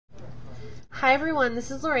Hi everyone,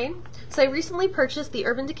 this is Lorraine. So I recently purchased the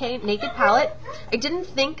Urban Decay Naked Palette. I didn't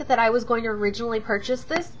think that I was going to originally purchase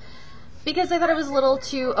this because I thought it was a little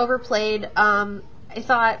too overplayed. I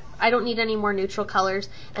thought I don't need any more neutral colors.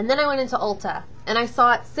 And then I went into Ulta and I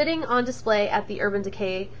saw it sitting on display at the Urban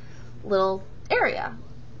Decay little area.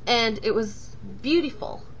 And it was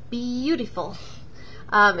beautiful, beautiful.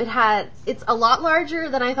 It's a lot larger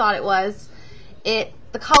than I thought it was. The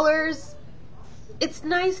colors, it's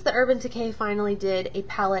nice that Urban Decay finally did a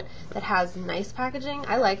palette that has nice packaging.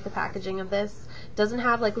 I like the packaging of this. It doesn't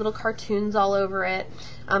have like little cartoons all over it.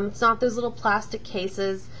 It's not those little plastic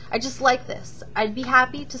cases. I just like this. I'd be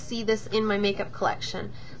happy to see this in my makeup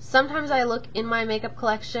collection. Sometimes I look in my makeup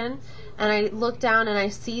collection and I look down and I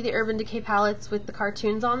see the Urban Decay palettes with the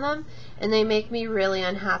cartoons on them and they make me really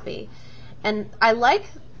unhappy. And I like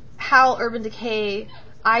how Urban Decay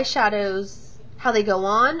eyeshadows, how they go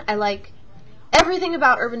on. I like everything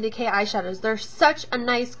about Urban Decay eyeshadows. They're such a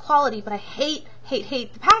nice quality, but I hate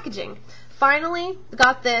the packaging. Finally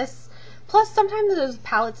got this. Plus sometimes those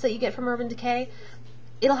palettes that you get from Urban Decay,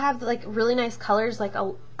 it'll have like really nice colors. Like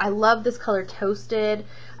I love this color Toasted.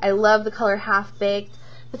 I love the color Half Baked.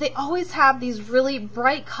 But they always have these really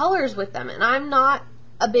bright colors with them, and I'm not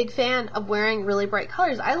a big fan of wearing really bright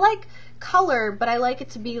colors. I like color, but I like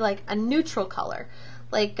it to be like a neutral color.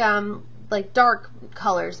 Like dark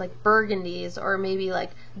colors like burgundies or maybe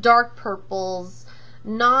like dark purples,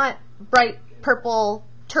 not bright purple,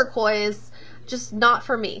 turquoise, just not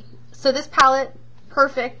for me. So this palette,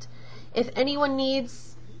 perfect. If anyone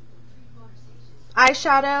needs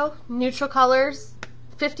eyeshadow, neutral colors,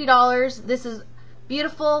 $50. This is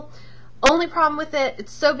beautiful. Only problem with it,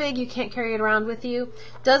 it's so big you can't carry it around with you.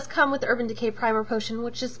 It does come with the Urban Decay Primer Potion,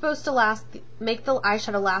 which is supposed to make the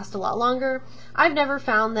eyeshadow last a lot longer. I've never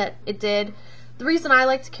found that it did. The reason I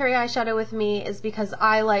like to carry eyeshadow with me is because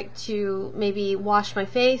I like to maybe wash my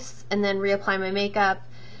face and then reapply my makeup.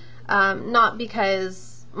 Not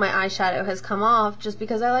because my eyeshadow has come off, just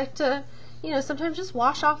because I like to, sometimes just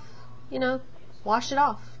wash it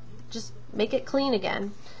off. Just make it clean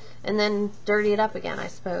again. And then dirty it up again, I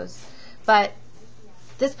suppose. But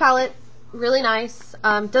this palette, really nice.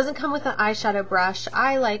 Doesn't come with an eyeshadow brush.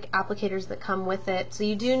 I like applicators that come with it. So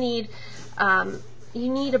you do need,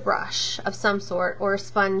 a brush of some sort or a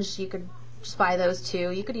sponge. You could just buy those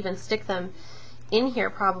too. You could even stick them in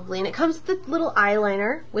here probably. And it comes with the little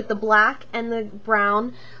eyeliner with the black and the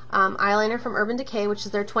brown eyeliner from Urban Decay, which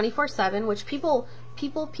is their 24/7, which people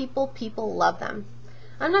love them.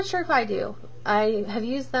 I'm not sure if I do. I have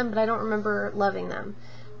used them, but I don't remember loving them.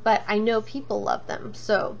 But I know people love them,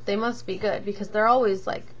 so they must be good because they're always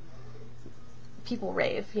like, people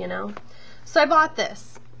rave, So I bought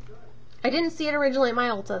this. I didn't see it originally at my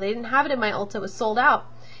Ulta. They didn't have it at my Ulta. It was sold out.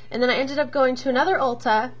 And then I ended up going to another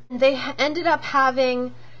Ulta, and they ended up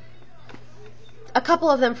having a couple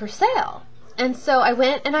of them for sale. And so I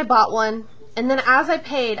went and I bought one. And then as I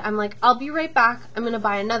paid, I'm like, I'll be right back. I'm going to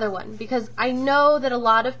buy another one because I know that a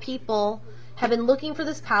lot of people have been looking for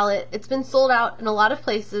this palette. It's been sold out in a lot of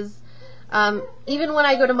places. Even when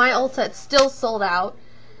I go to my Ulta, it's still sold out.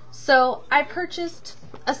 So I purchased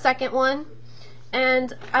a second one,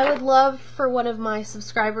 and I would love for one of my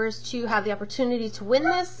subscribers to have the opportunity to win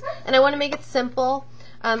this. And I want to make it simple.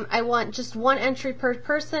 I want just one entry per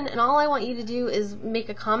person, and all I want you to do is make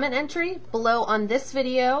a comment entry below on this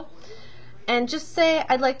video and just say,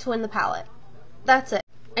 I'd like to win the palette. That's it.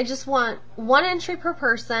 I just want one entry per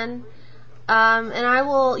person.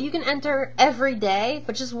 And you can enter every day,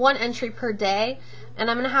 but just one entry per day.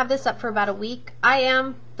 And I'm going to have this up for about a week. I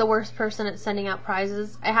am the worst person at sending out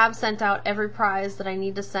prizes. I have sent out every prize that I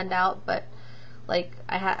need to send out, but like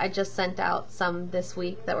I just sent out some this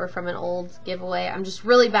week that were from an old giveaway. I'm just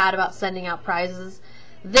really bad about sending out prizes.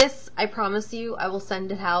 This, I promise you, I will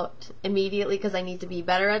send it out immediately because I need to be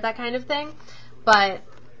better at that kind of thing. But,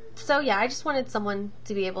 so yeah, I just wanted someone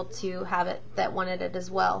to be able to have it that wanted it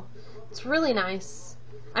as well. It's really nice.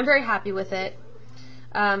 I'm very happy with it.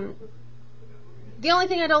 The only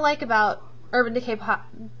thing I don't like about Urban Decay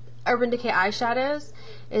eyeshadows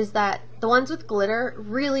is that the ones with glitter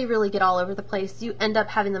really get all over the place. You end up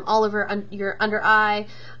having them all over your under eye.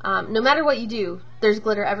 No matter what you do, there's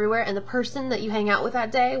glitter everywhere, and the person that you hang out with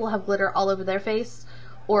that day will have glitter all over their face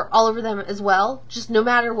or all over them as well. Just no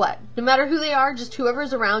matter what. No matter who they are, just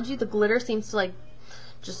whoever's around you, the glitter seems to like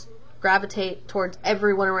just gravitate towards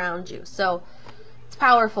everyone around you. So it's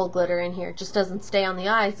powerful glitter in here. It just doesn't stay on the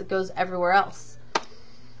eyes. It goes everywhere else.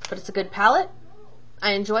 But it's a good palette.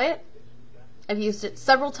 I enjoy it. I've used it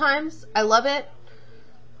several times. I love it.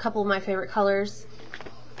 A couple of my favorite colors.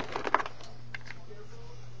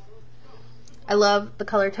 I love the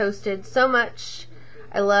color Toasted so much.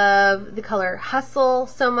 I love the color Hustle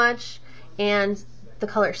so much, and the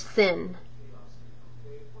color Sin.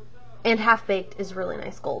 And Half Baked is a really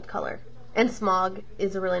nice gold color. And Smog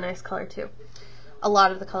is a really nice color too. A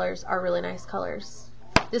lot of the colors are really nice colors.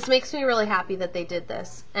 This makes me really happy that they did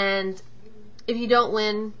this. And if you don't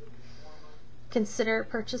win, consider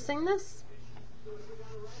purchasing this.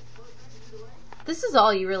 This is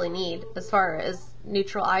all you really need as far as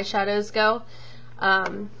neutral eyeshadows go.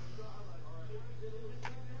 I'm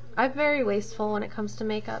very wasteful when it comes to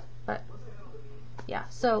makeup, but yeah.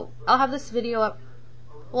 So I'll have this video up.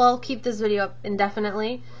 Well, I'll keep this video up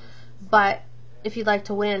indefinitely, but if you'd like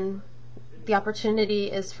to win, the opportunity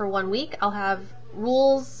is for 1 week. I'll have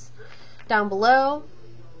rules down below,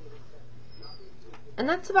 and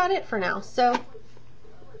that's about it for now. So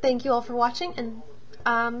thank you all for watching, and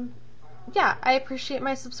yeah, I appreciate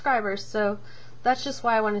my subscribers, so that's just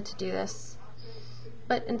why I wanted to do this.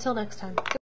 But until next time.